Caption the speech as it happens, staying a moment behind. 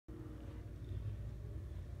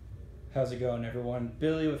How's it going, everyone?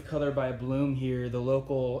 Billy with Color by Bloom here, the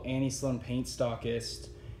local Annie Sloan paint stockist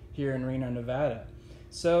here in Reno, Nevada.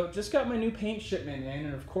 So just got my new paint shipment in,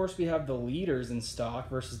 and of course we have the liters in stock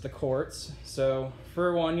versus the quarts. So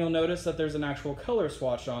for one, you'll notice that there's an actual color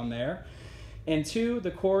swatch on there. And two,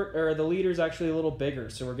 the liter is actually a little bigger,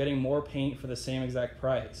 so we're getting more paint for the same exact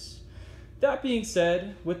price. That being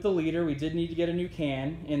said, with the liter, we did need to get a new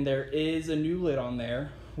can, and there is a new lid on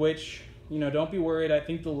there, which, you know, don't be worried. I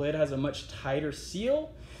think the lid has a much tighter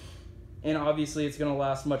seal, and obviously it's going to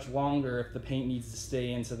last much longer if the paint needs to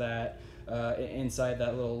stay into that inside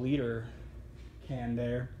that little liter can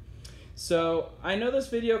there. So I know this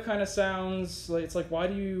video kind of sounds like it's like, why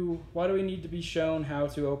do we need to be shown how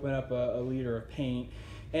to open up a liter of paint?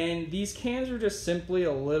 And these cans are just simply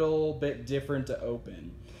a little bit different to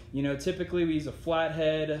open. You know, typically we use a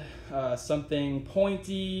flathead, something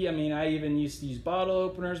pointy. I mean, I even used to use bottle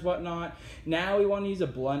openers, whatnot. Now we want to use a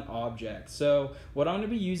blunt object. So what I'm going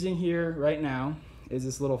to be using here right now is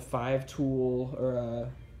this little 5-tool or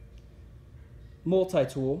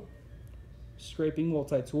multi-tool, scraping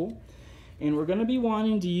multi-tool. And we're going to be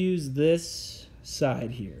wanting to use this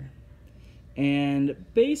side here. And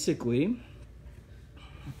basically,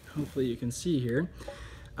 hopefully you can see here,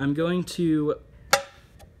 I'm going to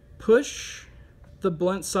push the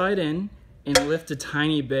blunt side in and lift a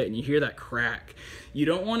tiny bit, and you hear that crack. You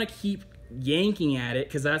don't want to keep yanking at it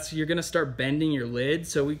because you're gonna start bending your lid,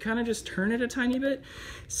 so we kind of just turn it a tiny bit.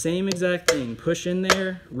 Same exact thing, push in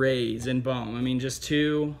there, raise, and boom. I mean, just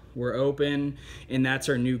two, we're open, and that's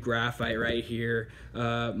our new graphite right here.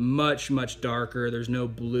 Much darker. There's no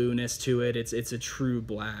blueness to it. It's a true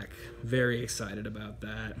black. Very excited about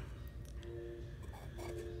that.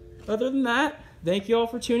 Other than that, thank you all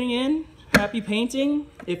for tuning in. Happy painting.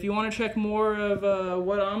 If you want to check more of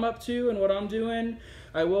what I'm up to and what I'm doing,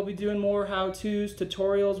 I will be doing more how-tos,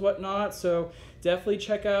 tutorials, whatnot. So definitely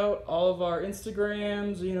check out all of our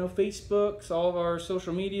Instagrams, you know, Facebooks, all of our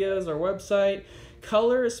social medias, our website.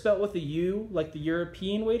 Color is spelled with a U, like the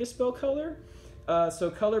European way to spell color.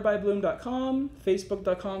 So colorbybloom.com,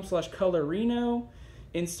 facebook.com/colorreno,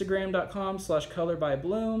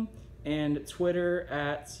 instagram.com/colorbybloom, and Twitter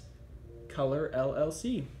at Color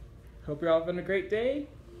LLC. Hope you're all having a great day.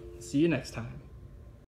 See you next time.